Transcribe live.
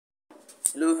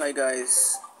Hello, hi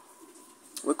guys,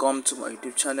 welcome to my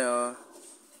YouTube channel.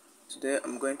 Today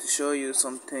I'm going to show you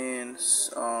some things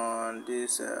on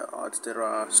this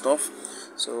adsterra stuff.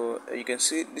 So you can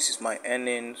see this is my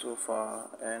earning so far,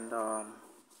 and I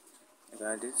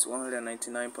got it's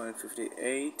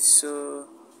 199.58. So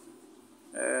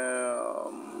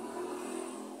I'm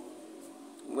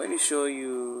going to show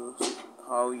you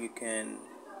how you can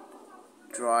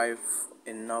drive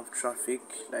enough traffic.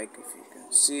 Like if you can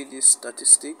see these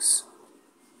statistics,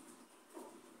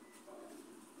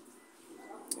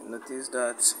 notice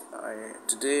that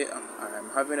today I'm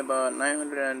having about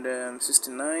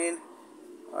 969.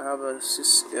 I have a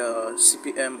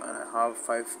CPM and I have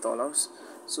 $5.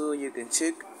 So you can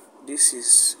check. This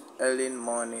is early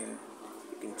morning.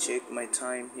 You can check my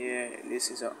time here.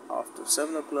 This is after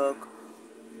 7 o'clock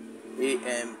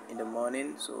a.m. in the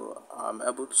morning. So I'm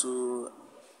able to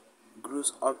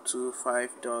gross up to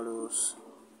 $5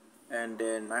 and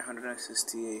then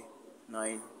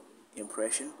 969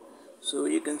 impression. So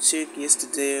you can check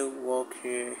yesterday work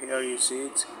here. Here you see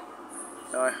it.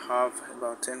 I have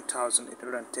about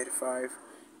 10,835,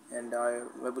 and I'm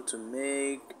able to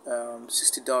make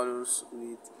 $60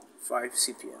 with 5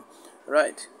 CPM.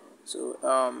 Right. So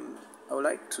I would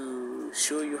like to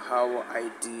show you how I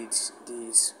did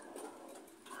this.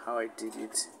 How I did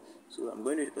it. So I'm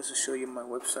going to also show you my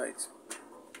website.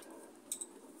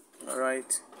 All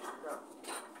right.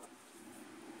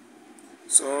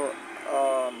 So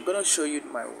I'm gonna show you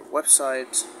my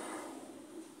website.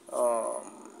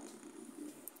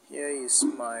 Here is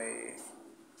my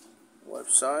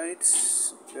website.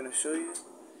 I'm gonna show you.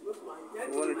 If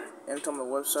you want to enter my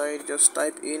website, just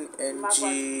type in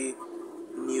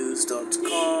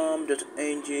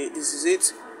ngnews.com.ng. This is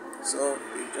it. So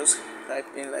you just type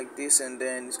in like this, and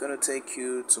then it's gonna take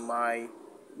you to my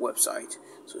website.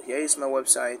 So here is my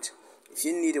website. If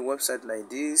you need a website like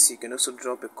this, you can also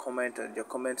drop a comment in the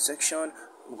comment section.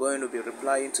 I'm going to be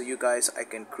replying to you guys. I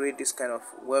can create this kind of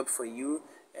web for you,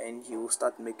 and you will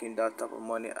start making that type of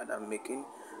money that I'm making.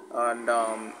 And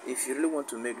if you really want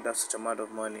to make that such amount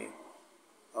of money,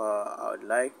 I would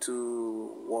like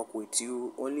to work with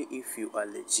you only if you are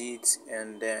legit,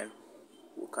 and then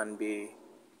we can be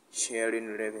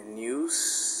sharing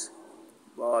revenues.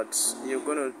 But you're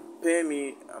gonna pay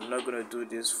me. I'm not gonna do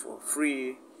this for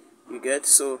free. You get?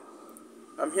 So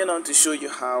I'm here now to show you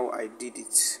how I did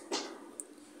it.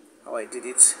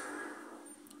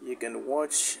 You can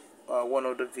watch one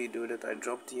of the video that I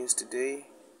dropped yesterday,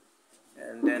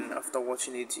 and then after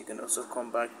watching it you can also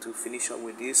come back to finish up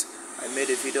with this. I made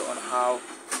a video on how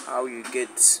you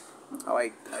get how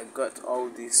I got all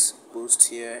these posts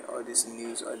here, all this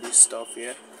news, all this stuff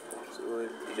here. So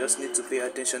you just need to pay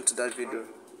attention to that video.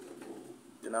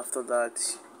 Then after that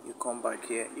you come back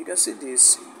here. You can see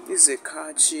this is a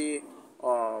catchy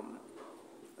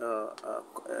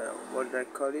what do I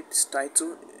call it,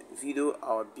 title video.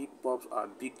 Our big pops, our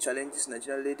big challenges,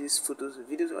 Nigerian ladies, photos,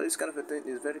 videos, all this kind of a thing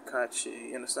is very catchy.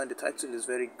 You understand? The title is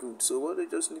very good. So what you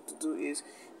just need to do is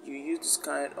you use this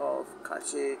kind of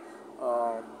catchy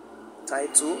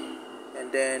title,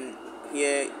 and then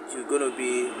here you're gonna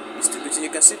be distributing.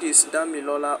 You can see this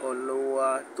Damilola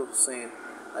Olowa Tosin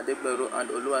Adegbero and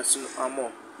Oluwasun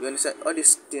Amo. You understand all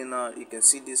this thing now? You can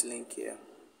see this link here.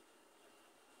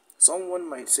 Someone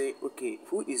might say, okay,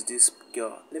 who is this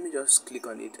girl? Let me just click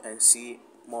on it and see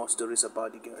more stories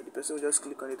about the girl. The person will just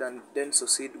click on it and then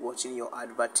succeed watching your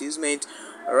advertisement.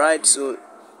 Alright, so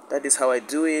that is how I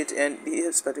do it. And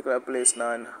this particular place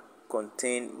now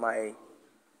contain my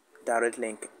direct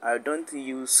link. I don't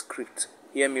use script.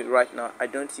 Hear me right now. I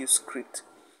don't use script.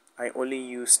 I only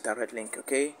use direct link.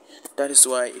 Okay, that is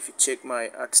why if you check my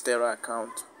adsterra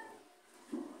account,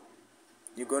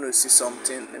 you're going to see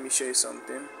something. Let me show you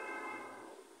something.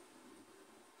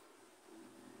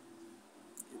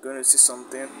 Gonna see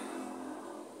something.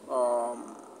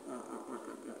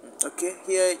 Okay,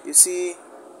 here you see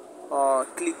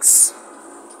clicks.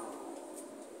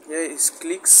 Here is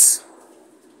clicks.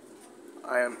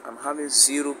 I'm having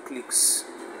 0 clicks.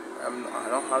 I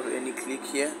don't have any click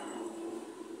here.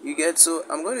 You get? So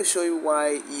I'm going to show you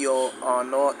why you are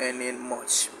not earning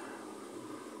much.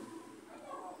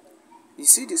 You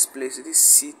see this place,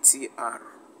 this CTR.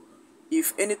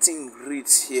 If anything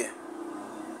reads here,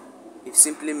 it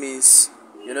simply means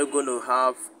you're not going to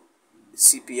have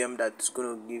CPM that's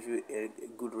going to give you a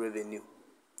good revenue.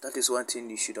 That is one thing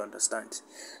you should understand.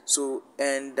 So,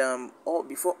 and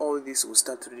before all this will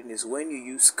start reading is when you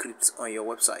use scripts on your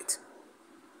website.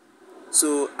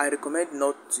 So I recommend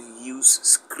not to use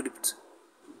script.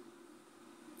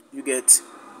 You get?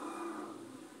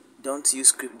 Don't use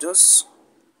script. Just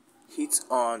hit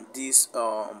on this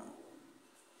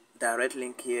direct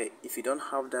link here. If you don't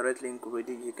have direct link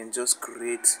already, you can just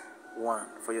create one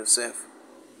for yourself.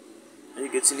 Are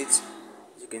you getting it?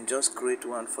 You can just create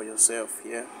one for yourself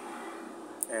here,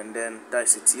 and then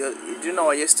that's it. During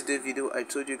our yesterday video, I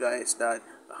told you guys that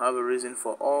I have a reason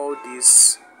for all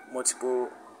these multiple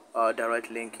direct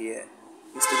link here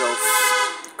instead of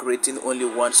creating only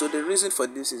one. So the reason for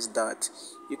this is that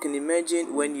you can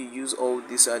imagine when you use all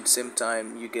this at the same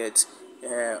time, you get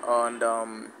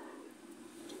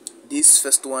this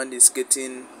first one is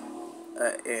getting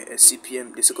a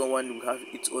CPM, the second one will have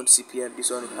its own CPM,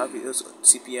 this one will have its own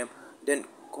CPM. Then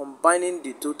combining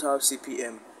the total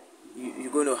CPM,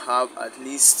 you're going to have at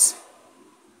least,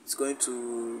 it's going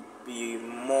to be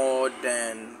more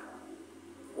than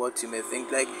what you may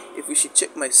think. Like if you should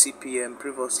check my CPM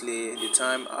previously, the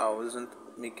time I wasn't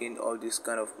making all this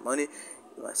kind of money,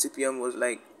 my CPM was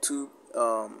like 2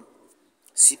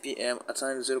 CPM, at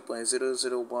times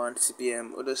 0.001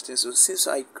 CPM, all those things. So since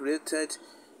I created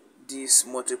this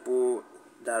multiple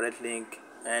direct link,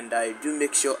 and I do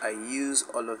make sure I use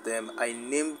all of them, I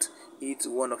named it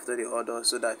one after the other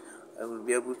so that I will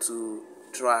be able to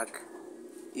track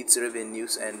its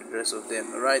revenues and the rest of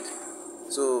them. Alright,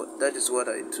 so that is what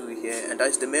I do here, and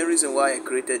that's the main reason why I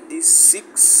created these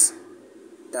 6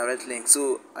 direct links.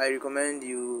 So I recommend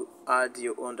you add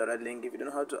your own direct link. If you don't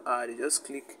know how to add it, just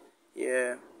click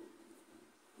here,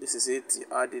 this is it, you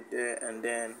add it there, and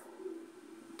then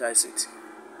that's it.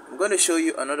 I'm going to show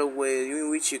you another way in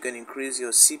which you can increase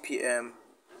your CPM.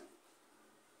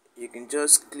 You can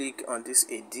just click on this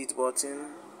edit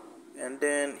button, and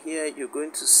then here you're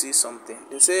going to see something.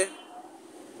 They say,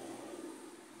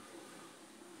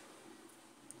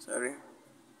 sorry,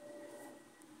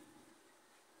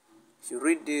 if you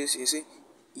read this, you see,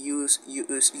 use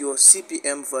your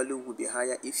CPM value will be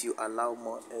higher if you allow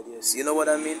more areas. You know what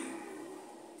I mean?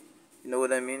 You know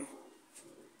what I mean?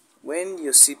 When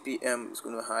your CPM is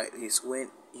going to high is when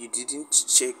you didn't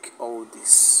check all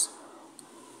this.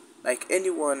 Like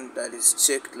anyone that is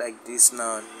checked like this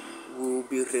now will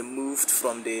be removed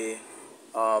from the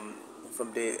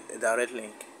direct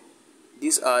link.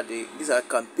 These are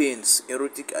campaigns,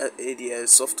 erotic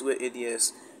areas, software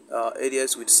areas,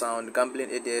 areas with sound, gambling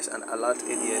areas, and alert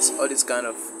areas, all these kind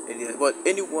of areas. But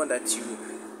anyone that you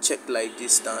check like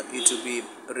this now, it will be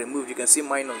removed. You can see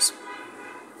minus.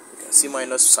 See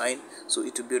minus sign, so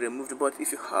it will be removed. But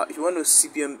if you want your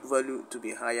CPM value to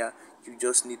be higher, you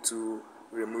just need to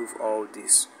remove all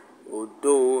this.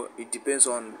 Although it depends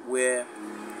on where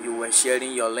you were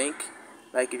sharing your link.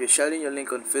 Like if you're sharing your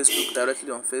link on Facebook,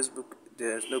 directly on Facebook,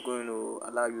 there's not going to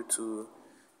allow you to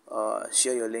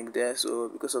share your link there. So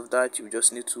because of that, you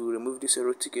just need to remove these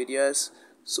erotic areas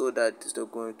so that it's not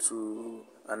going to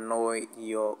annoy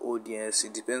your audience.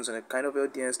 It depends on the kind of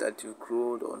audience that you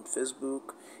growed on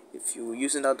Facebook. If you're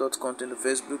using adult content on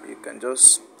Facebook, you can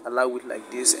just allow it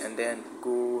like this and then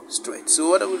go straight. So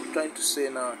what I'm trying to say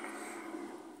now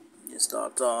is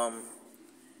that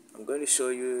I'm going to show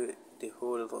you the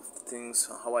whole lot of things,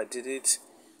 how I did it.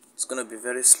 It's going to be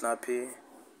very snappy.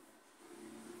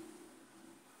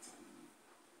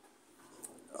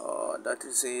 That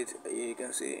is it. You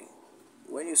can see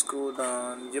when you scroll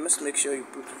down, you must make sure you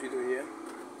put the video here.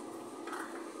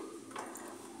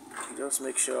 Just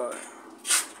make sure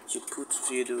you put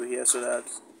video here so that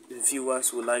the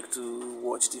viewers will like to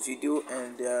watch the video,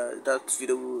 and that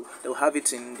video they'll have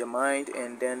it in their mind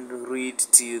and then read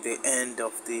till the end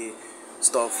of the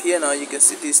stuff. Here now you can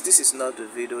see this is not the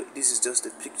video, this is just a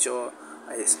picture.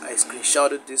 I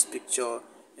screenshotted this picture,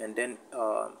 and then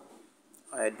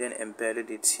I then embedded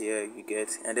it here, you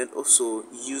get, and then also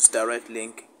use direct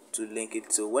link to link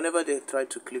it. So whenever they try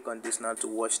to click on this now to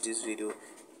watch this video,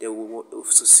 they will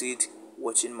succeed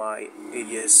watching my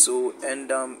videos. So and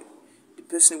the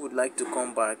person would like to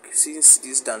come back, since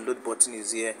this download button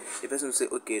is here, the person will say,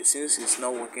 okay, since it's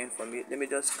not working for me, let me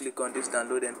just click on this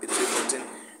download mp3 button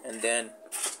and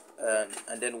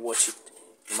then watch it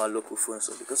in my local phone.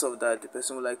 So because of that, the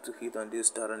person would like to hit on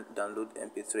this download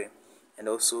mp3 and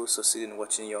also succeed in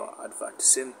watching your advert.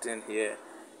 Same thing here,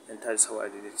 and that is how I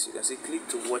did it. You can see click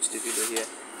to watch the video here.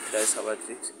 That is how I did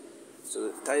it.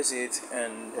 So that is it.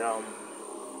 And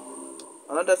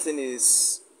another thing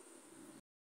is,